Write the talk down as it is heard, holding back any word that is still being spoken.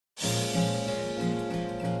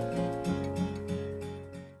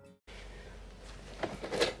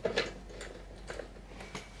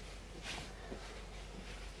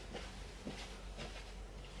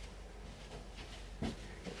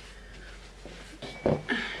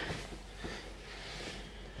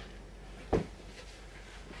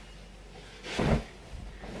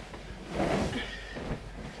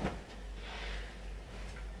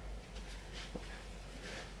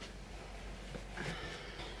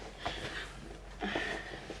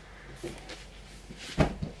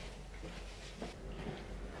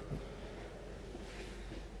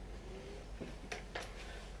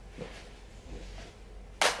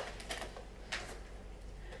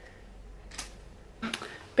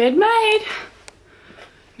Bed made.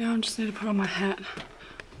 Now I just need to put on my hat.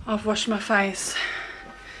 I've washed my face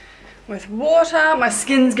with water. My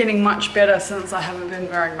skin's getting much better since I haven't been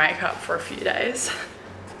wearing makeup for a few days.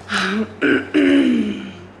 What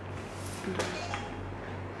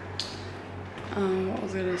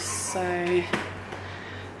was I gonna say?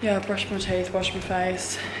 Yeah, I brushed my teeth, washed my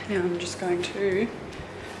face. Now I'm just going to...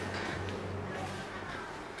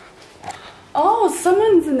 Oh,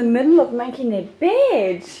 someone's in the middle of making their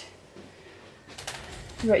bed.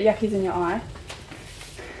 You got yuckies in your eye.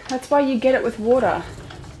 That's why you get it with water.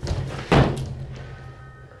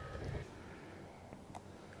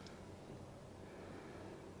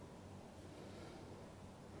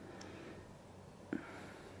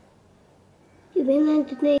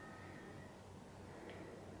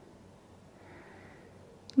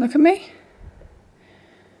 Look at me.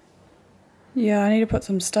 Yeah, I need to put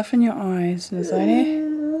some stuff in your eyes,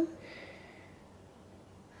 Nazoni.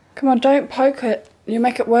 Come on, don't poke it. You'll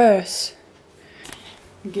make it worse.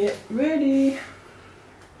 Get ready.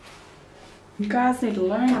 You guys need to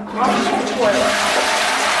learn to brush the toilet.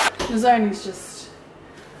 Nazoni's just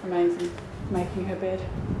amazing, making her bed.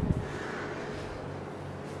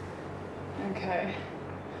 Okay.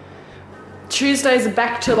 Tuesdays are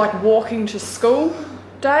back to like walking to school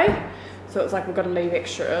day. So it's like we've got to leave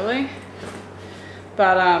extra early.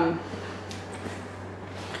 But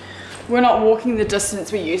we're not walking the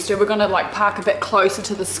distance we used to. We're gonna like park a bit closer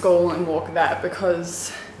to the school and walk that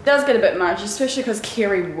because it does get a bit much, especially because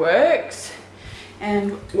Kerry works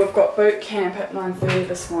and we've got boot camp at 9:30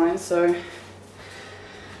 this morning, so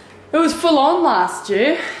it was full on last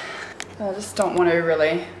year. I just don't want to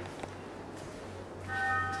really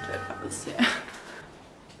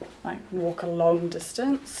like walk a long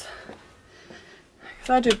distance.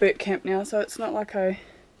 I do boot camp now, so it's not like I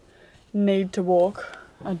need to walk.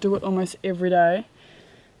 I do it almost every day.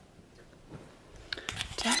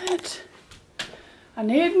 Damn it. I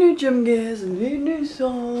need new gym gears, I need new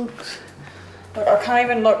socks. Look, I can't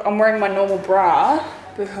even look, I'm wearing my normal bra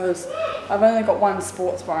because I've only got one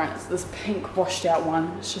sports bra and it's this pink washed out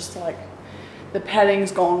one. It's just like, the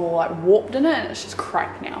padding's gone all like warped in it and it's just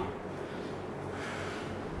cracked now.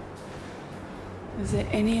 Is there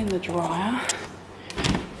any in the dryer?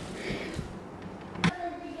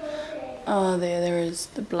 Oh, there is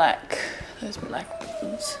the black, those black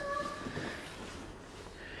ones.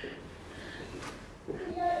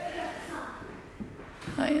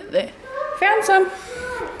 Oh yeah, there. Found some.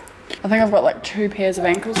 I think I've got like 2 pairs of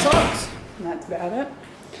ankle socks, and that's about it.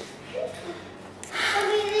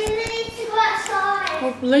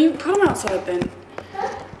 Well, put them outside then.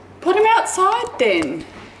 Put them outside then.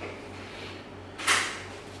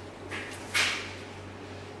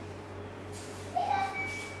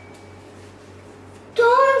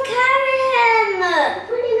 Don't carry him!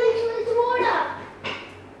 Put him into the water.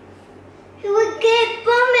 He would get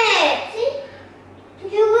bummed.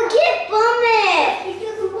 He would get bummed. He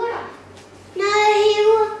took the water. No, he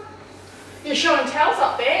will. Your show and tell's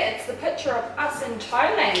up there. It's the picture of us in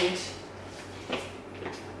Thailand.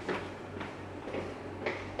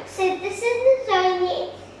 So this is the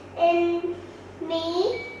Zoni and me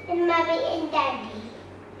and Mummy and Daddy.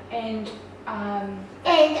 And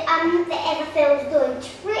the elephant was doing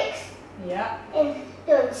tricks. Yeah. And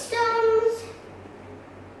doing stones.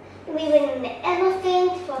 We went on the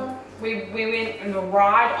elephant for... We went on a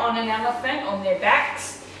ride on an elephant on their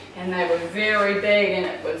backs, and they were very big and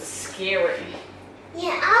it was scary.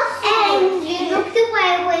 Yeah, and you looked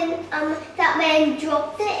away when that man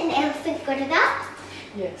dropped it and the elephant got it up.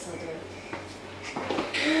 Yes, I did.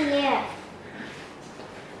 Yeah.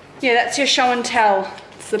 Yeah, that's your show and tell.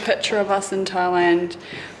 It's the picture of us in Thailand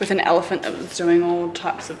with an elephant that was doing all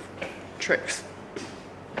types of tricks.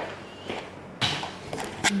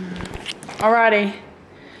 Alrighty.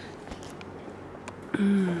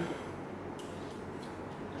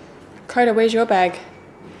 Coda, where's your bag?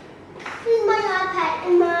 Here's my iPad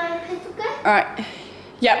and my pencil case. Alright.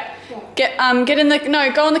 Yep. Get in the,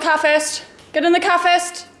 no, go in the car first. Get in the car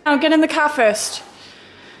first. Oh, get in the car first.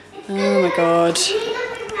 Oh my god.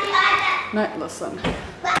 No, listen.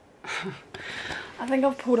 I think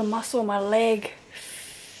I've pulled a muscle in my leg.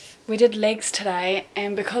 We did legs today,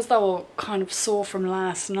 and because they were kind of sore from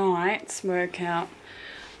last night's workout,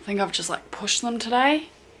 I think I've just like pushed them today.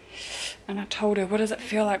 And I told her, what does it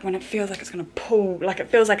feel like when it feels like it's gonna pull? Like it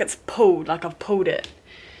feels like it's pulled, like I've pulled it.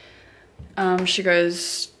 She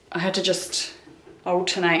goes, I had to just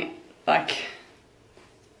alternate, like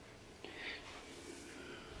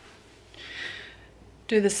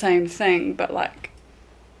do the same thing, but like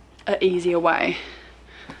an easier way.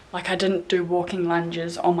 Like I didn't do walking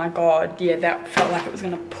lunges. Oh my God, yeah, that felt like it was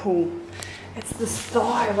gonna pull. It's this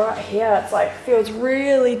thigh right here. It's like, feels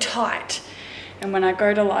really tight. And when I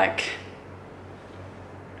go to like,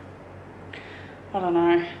 I don't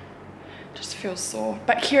know, just feels sore.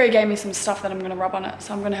 But Kiri gave me some stuff that I'm gonna rub on it.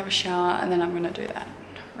 So I'm gonna have a shower and then I'm gonna do that.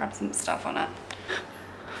 Rub some stuff on it.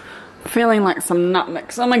 Feeling like some nut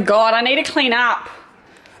mix. Oh my God, I need to clean up.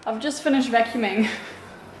 I've just finished vacuuming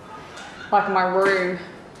like my room.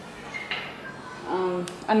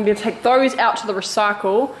 I need to take those out to the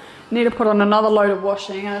recycle. Need to put on another load of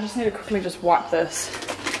washing. I just need to quickly just wipe this.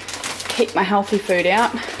 Keep my healthy food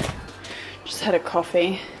out. Just had a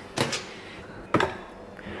coffee.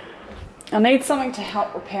 I need something to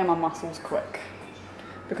help repair my muscles quick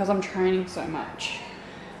because I'm training so much.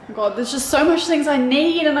 Oh God, there's just so much things I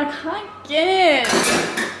need and I can't get.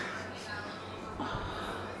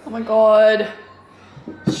 Oh my God,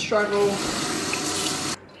 struggle.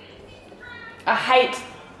 I hate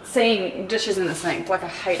seeing dishes in the sink, like I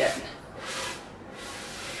hate it.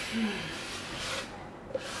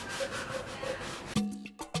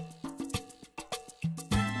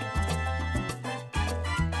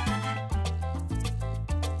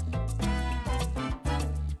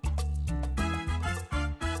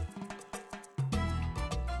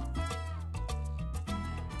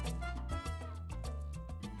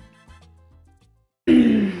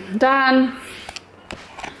 Done.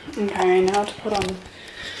 Okay, now to put on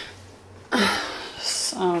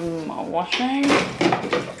some washing.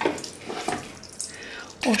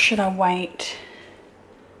 Or should I wait?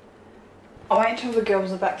 I'll wait till the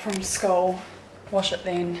girls are back from school. Wash it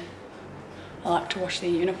then. I like to wash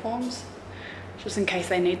their uniforms, just in case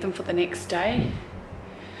they need them for the next day.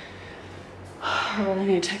 I really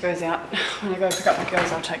need to take those out. When I go pick up the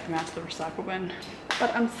girls, I'll take them out to the recycle bin.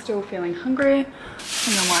 But I'm still feeling hungry. I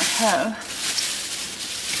think I might have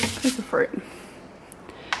a piece of fruit.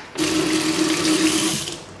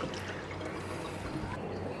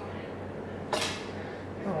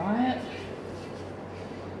 Alright.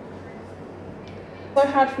 So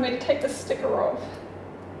hard for me to take the sticker off.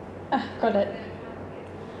 Ah, got it.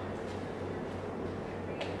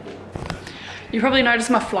 You probably noticed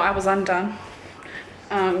my fly was undone.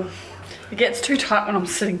 It gets too tight when I'm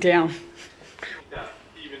sitting down. Yeah,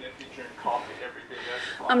 even if you drink coffee every day,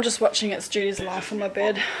 that's fine. I'm just watching It's Judy's Life on my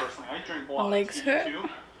bed. My legs hurt. Too,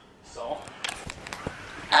 so.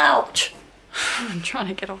 Ouch! I'm trying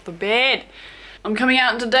to get off the bed. I'm coming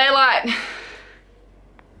out into daylight.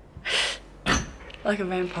 Like a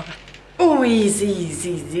vampire. Oh, easy,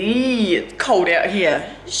 easy, easy. It's cold out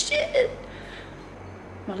here. Shit.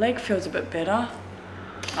 My leg feels a bit better.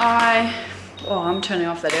 Oh, I'm turning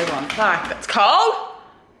off that air on. Fuck, that's cold.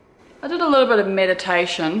 I did a little bit of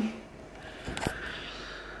meditation.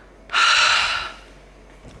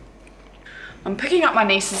 I'm picking up my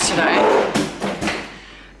nieces today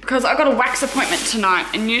because I got a wax appointment tonight,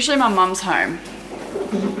 and usually my mum's home,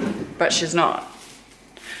 but she's not.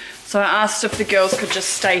 So I asked if the girls could just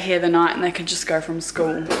stay here the night and they could just go from school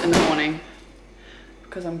in the morning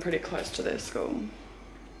because I'm pretty close to their school.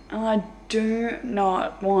 And I do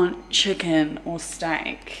not want chicken or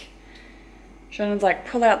steak. Shannon's like,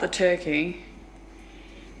 pull out the turkey.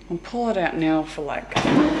 I'll pull it out now for like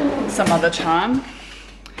some other time.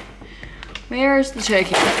 Where is the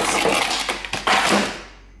turkey?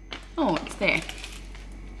 Oh, it's there.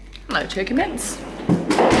 Hello, turkey mince.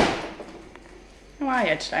 How are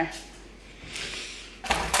you today?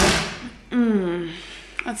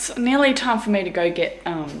 It's nearly time for me to go get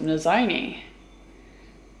Nozomi.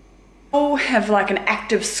 We'll have like an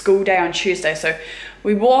active school day on Tuesday, so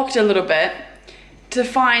we walked a little bit to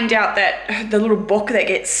find out that the little book that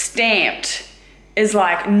gets stamped is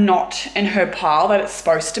like not in her pile that it's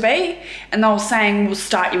supposed to be, and they were saying we'll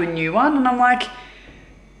start you a new one, and I'm like,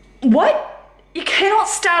 what? You cannot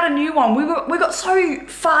start a new one. We got so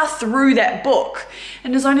far through that book,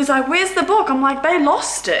 and Nozomi's like, where's the book? I'm like, they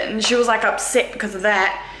lost it, and she was like upset because of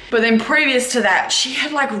that. But then previous to that, she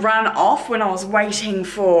had like run off when I was waiting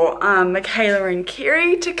for Michaela and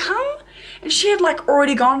Kiri to come, and she had like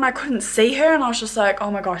already gone and I couldn't see her, and I was just like, oh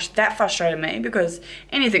my gosh, that frustrated me because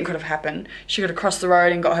anything could have happened. She could have crossed the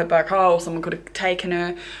road and got hit by a car, or someone could have taken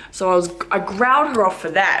her. So I growled her off for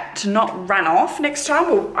that, to not run off next time.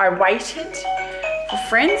 Well, I waited for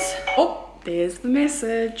friends. Oh, there's the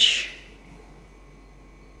message.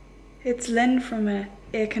 It's Lynn from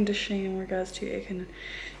Air Conditioning in regards to your air conditioning.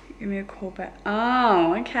 Give me a call back.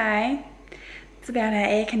 Oh, okay. It's about our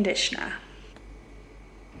air conditioner.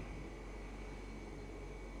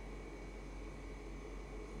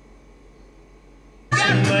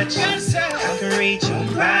 Much. I can reach your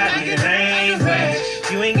body language.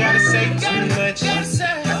 You ain't gotta say too much. I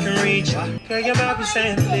can reach you. Girl, your mouth be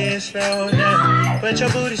saying this slow now, but your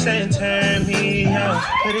booty saying turn me on.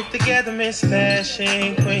 Put it together, Miss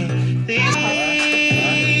Fashion Queen. These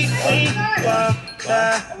walk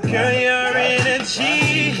by, girl, your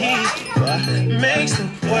energy makes the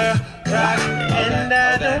world rock, and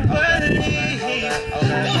I don't believe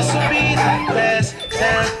this will be the last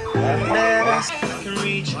time that I.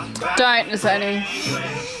 Don't, Nazoni.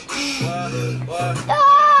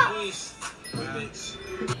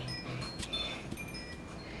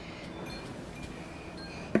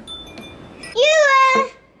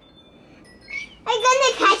 I'm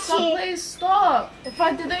gonna catch you. Please stop. If I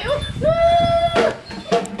did that, no!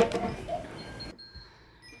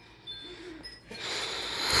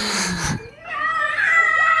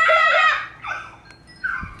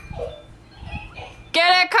 Get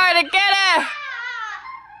her, Coda, get her!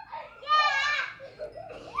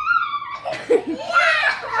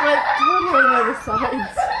 Like, totally on the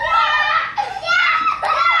sides.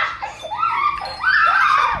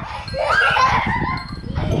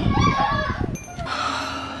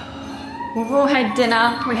 We've all had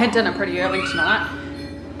dinner. We had dinner pretty early tonight.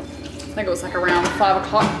 I think it was like around 5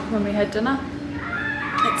 o'clock when we had dinner.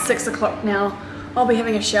 It's 6 o'clock now. I'll be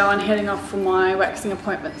having a shower and heading off for my waxing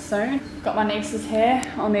appointment soon. Got my nieces here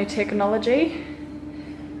on their technology.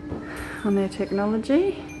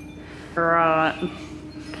 Right.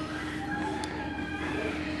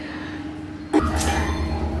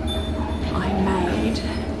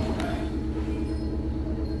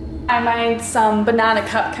 I made some banana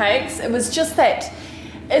cupcakes. It was just that,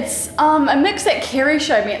 it's a mix that Kerry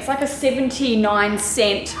showed me. It's like a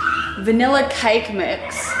 79-cent vanilla cake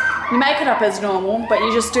mix. You make it up as normal, but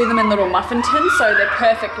you just do them in little muffin tins, so they're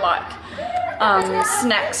perfect like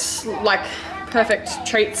snacks, like perfect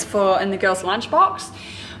treats for in the girls' lunchbox.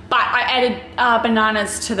 But I added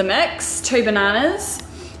bananas to the mix, 2 bananas,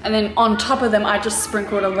 and then on top of them I just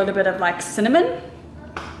sprinkled a little bit of like cinnamon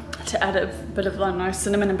to add a bit of, I don't know,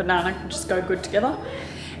 cinnamon and banana can just go good together.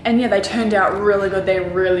 And yeah, they turned out really good. They're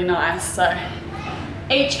really nice. So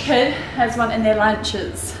each kid has one in their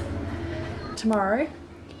lunches tomorrow,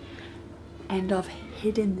 and I've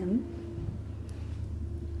hidden them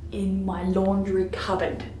in my laundry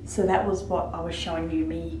cupboard. So that was what I was showing you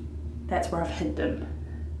me. That's where I've hid them.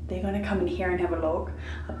 They're gonna come in here and have a look,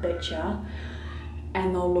 I betcha,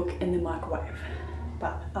 and they'll look in the microwave.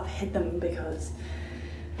 But I've hid them because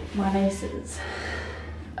my nieces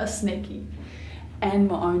are sneaky, and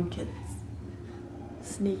my own kids.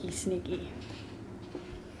 Sneaky.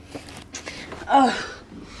 Ugh.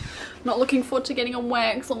 Not looking forward to getting on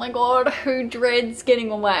wax. Oh my god, who dreads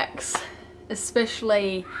getting on wax?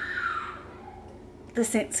 Especially the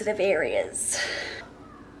sensitive areas.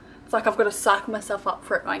 It's like I've got to psych myself up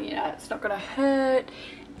for it, going, you know, it's not gonna hurt.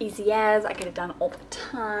 Easy as, I get it done all the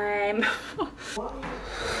time.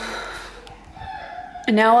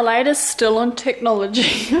 An hour later, still on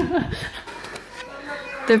technology.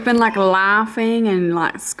 They've been like laughing and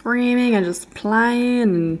like screaming and just playing,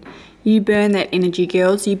 and you burn that energy,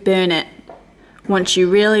 girls, you burn it. Once you're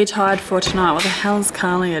really tired for tonight. What the hell's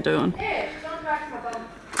Carlia doing?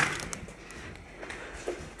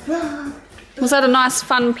 Was that a nice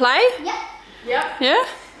fun play? Yep. Yeah?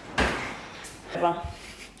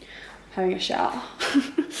 Having a shower.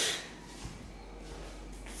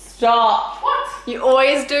 Stop. What? You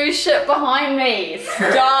always do shit behind me.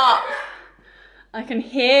 Stop. I can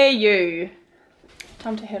hear you.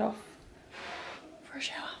 Time to head off for a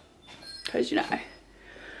shower. Because, you know, I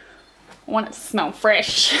want it to smell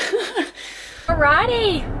fresh.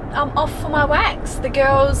 Alrighty, I'm off for my wax. The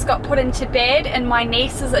girls got put into bed and my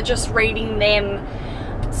nieces are just reading them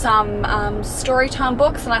some story time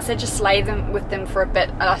books, and I said just lay them with them for a bit.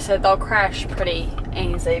 I said they'll crash pretty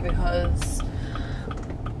easy because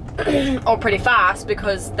or pretty fast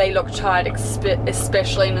because they look tired,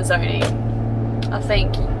 especially Nazoni. I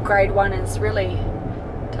think grade 1 is really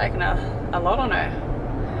taking a lot on her.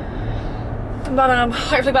 But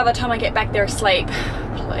hopefully by the time I get back they're asleep.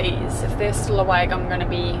 Please, if they're still awake, I'm going to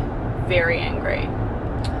be very angry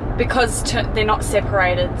because they're not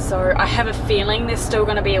separated, so I have a feeling they're still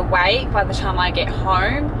going to be awake by the time I get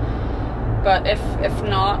home. But if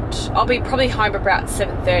not, I'll be probably home about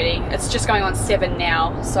 7:30. It's just going on 7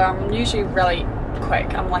 now, so I'm usually really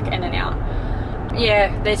quick. I'm like in and out.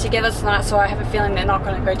 Yeah, they're together tonight, so I have a feeling they're not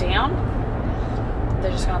going to go down.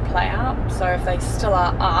 They're just going to play up. So if they still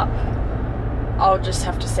are up, I'll just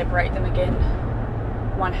have to separate them again.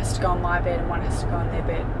 One has to go on my bed and one has to go on their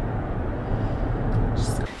bed.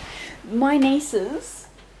 My nieces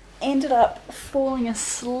ended up falling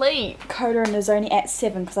asleep. Coda and Azoni at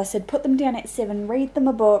 7, because I said put them down at 7, read them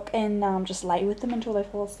a book, and just lay with them until they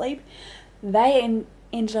fall asleep. They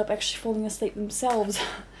ended up actually falling asleep themselves.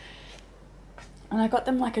 And I got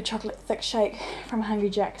them like a chocolate thick shake from Hungry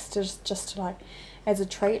Jack's just to like, as a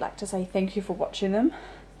treat, like to say thank you for watching them.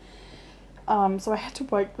 So I had to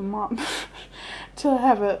wake them up to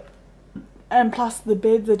have it. And plus the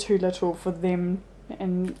beds are too little for them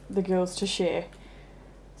and the girls to share.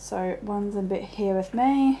 So one's in bed here with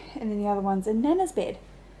me, and then the other one's in Nana's bed.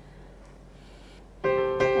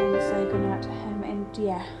 And say goodnight to him, and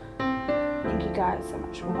yeah. Thank you guys so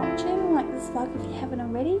much for watching. Like this vlog if you haven't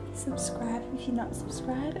already. Subscribe if you're not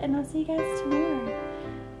subscribed, and I'll see you guys tomorrow.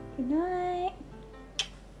 Good night.